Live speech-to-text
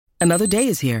Another day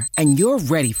is here, and you're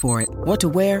ready for it. What to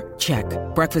wear? Check.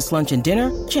 Breakfast, lunch, and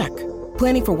dinner? Check.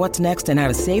 Planning for what's next and how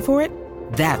to save for it?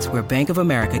 That's where Bank of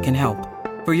America can help.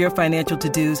 For your financial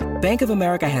to-dos, Bank of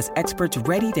America has experts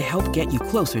ready to help get you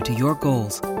closer to your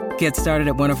goals. Get started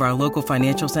at one of our local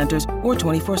financial centers or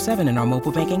 24/7 in our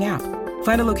mobile banking app.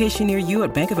 Find a location near you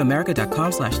at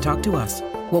bankofamerica.com/talktous.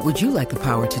 What would you like the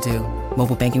power to do?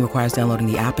 Mobile banking requires downloading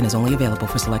the app and is only available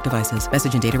for select devices.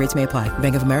 Message and data rates may apply.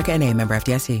 Bank of America N.A., member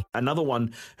FDIC. Another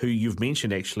one who you've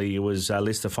mentioned actually was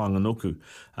Leicester Fainga'anuku,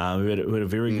 who had a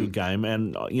very good game.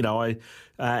 And,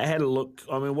 I had a look,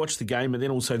 watched the game and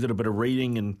then also did a bit of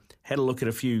reading and had a look at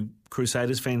a few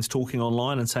Crusaders fans talking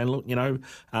online and saying, look,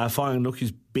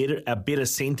 Fainga'anuku's a better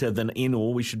centre than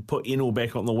Enor. We should put Enor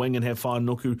back on the wing and have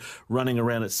Fainga'anuku running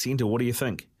around at centre. What do you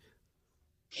think?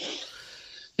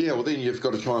 Yeah, well, then you've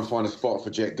got to try and find a spot for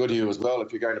Jack Goodhue as well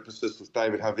if you're going to persist with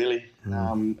David Havili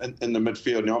in the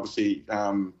midfield. And obviously,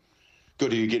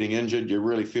 Goodhue getting injured, you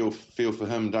really feel for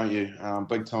him, don't you?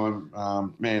 Big time.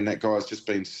 Man, that guy's just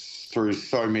been through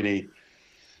so many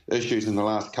issues in the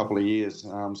last couple of years.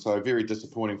 So very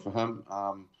disappointing for him.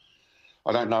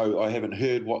 I don't know. I haven't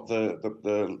heard what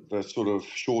the sort of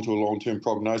short or long-term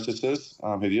prognosis is.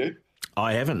 Have you?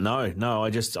 I haven't. No.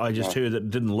 I just heard it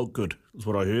didn't look good. Is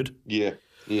what I heard.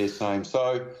 Yeah, same.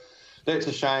 So that's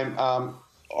a shame.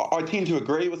 I tend to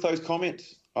agree with those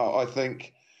comments. I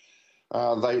think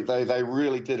they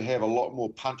really did have a lot more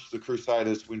punch, the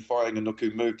Crusaders, when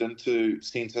Fainga'anuku moved into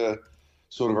centre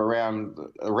sort of around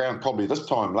probably this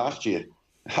time last year.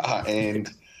 And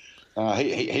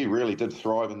he really did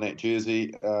thrive in that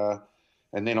jersey.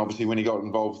 And then obviously when he got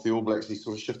involved with the All Blacks, he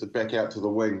sort of shifted back out to the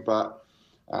wing. But,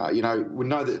 we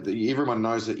know that everyone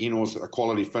knows that Enor's a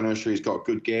quality finisher. He's got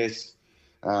good gas.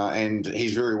 And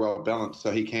he's very well balanced,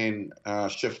 so he can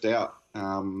shift out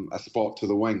a spot to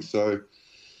the wing. So,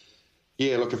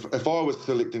 yeah, look, if I was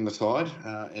selecting the side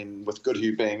and with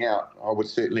Goodhue being out, I would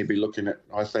certainly be looking at,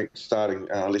 I think, starting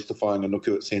Leicester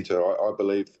Fainga'anuku at centre. I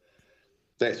believe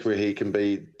that's where he can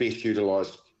be best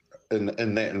utilised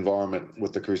in that environment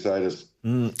with the Crusaders.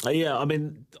 Yeah,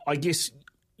 I guess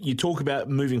you talk about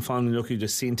moving Fainga'anuku to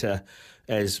centre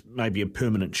as maybe a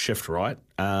permanent shift, right?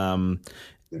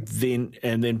 Then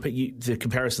the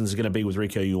comparisons are going to be with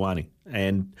Rieko Ioane.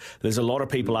 And there's a lot of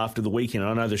people after the weekend,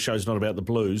 I know the show's not about the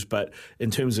Blues, but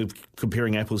in terms of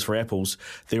comparing apples for apples,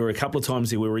 there were a couple of times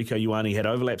there where Rieko Ioane had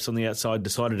overlaps on the outside,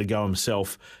 decided to go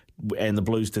himself, and the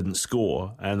Blues didn't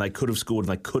score, and they could have scored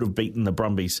and they could have beaten the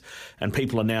Brumbies. And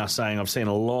people are now saying, I've seen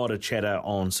a lot of chatter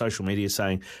on social media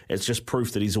saying it's just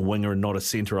proof that he's a winger and not a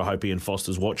centre. I hope Ian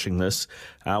Foster's watching this.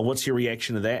 What's your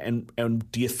reaction to that?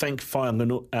 And do you think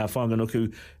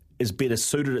Fainga'anuku is better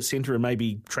suited at centre and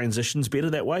maybe transitions better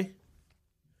that way?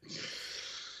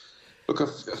 Look,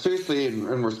 firstly,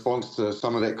 in response to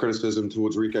some of that criticism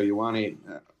towards Rieko Ioane,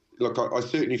 look, I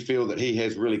certainly feel that he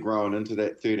has really grown into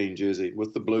that 13 jersey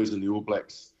with the Blues and the All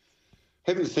Blacks.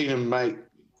 Haven't seen him make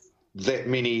that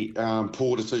many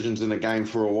poor decisions in the game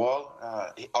for a while.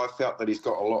 I felt that he's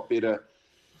got a lot better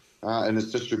in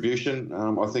his distribution.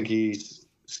 I think he's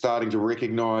starting to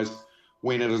recognise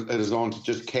when it is on to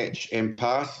just catch and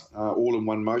pass all in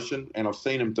one motion. And I've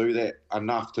seen him do that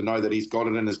enough to know that he's got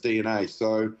it in his DNA.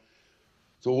 So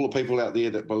to all the people out there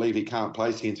that believe he can't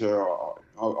play centre,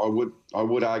 I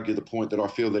would argue the point that I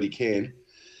feel that he can.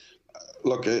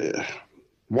 Look,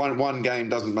 one game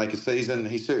doesn't make a season.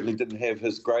 He certainly didn't have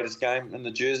his greatest game in the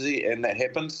jersey, and that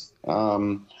happens.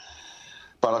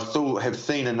 But I still have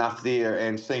seen enough there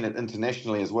and seen it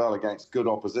internationally as well against good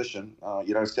opposition.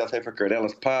 South Africa at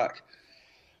Ellis Park,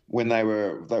 when they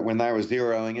were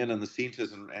zeroing in the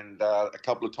centres, and a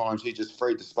couple of times he just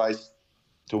freed the space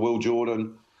to Will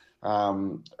Jordan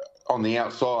on the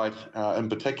outside. In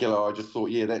particular, I just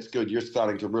thought, yeah, that's good. You're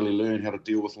starting to really learn how to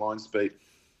deal with line speed,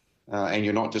 and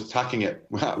you're not just tucking it,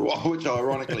 which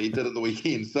ironically he did at the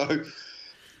weekend. So,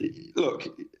 look,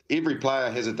 every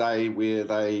player has a day where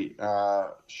they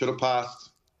should have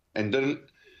passed and didn't,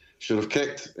 should have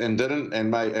kicked and didn't,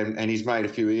 and he's made a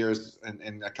few errors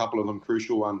and a couple of them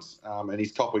crucial ones, and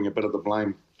he's copping a bit of the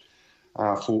blame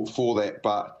for that.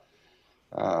 But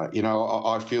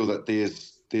I feel that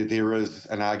there is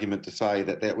an argument to say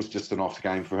that was just an off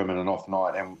game for him and an off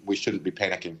night, and we shouldn't be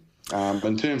panicking.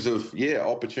 In terms of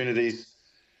opportunities,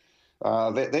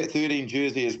 that 13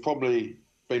 jersey has probably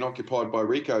been occupied by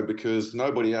Rieko because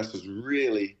nobody else has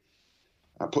really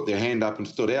put their hand up and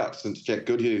stood out since Jack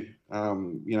Goodhue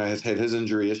has had his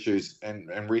injury issues, and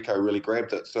Rieko really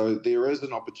grabbed it. So there is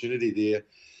an opportunity there,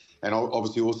 and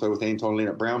obviously also with Anton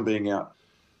Leonard-Brown being out,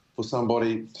 for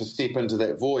somebody to step into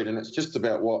that void. And it's just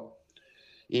about what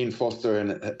Ian Foster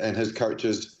and his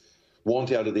coaches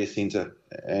want out of their centre.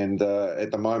 And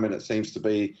at the moment, it seems to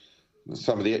be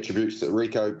some of the attributes that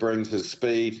Rico brings, his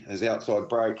speed, his outside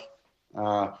break,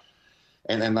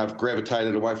 and they've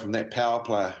gravitated away from that power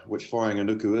player, which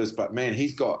Fainga'anuku is. But, man,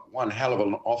 he's got one hell of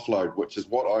an offload, which is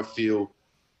what I feel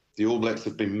the All Blacks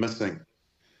have been missing.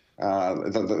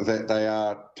 That they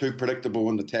are too predictable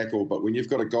in the tackle, but when you've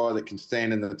got a guy that can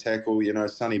stand in the tackle,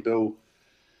 Sonny Bill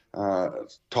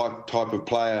type of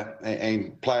player,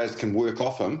 and players can work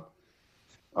off him,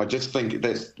 I just think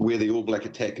that's where the All Black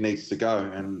attack needs to go.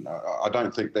 And I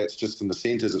don't think that's just in the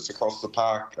centres, it's across the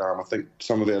park. I think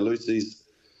some of our loosies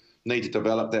need to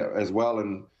develop that as well.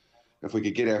 And if we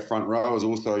could get our front rowers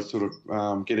also sort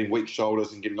of getting weak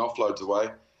shoulders and getting offloads away,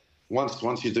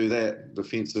 once you do that,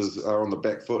 defences are on the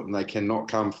back foot and they cannot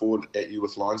come forward at you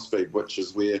with line speed, which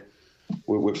is where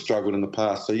we've struggled in the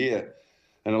past. So, yeah,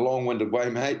 in a long-winded way,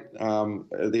 mate,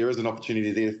 there is an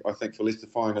opportunity there, I think, for Leicester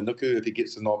Fainga'anuku. If he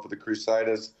gets a nod for the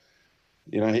Crusaders,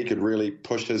 he could really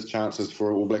push his chances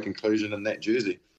for All Black inclusion in that jersey.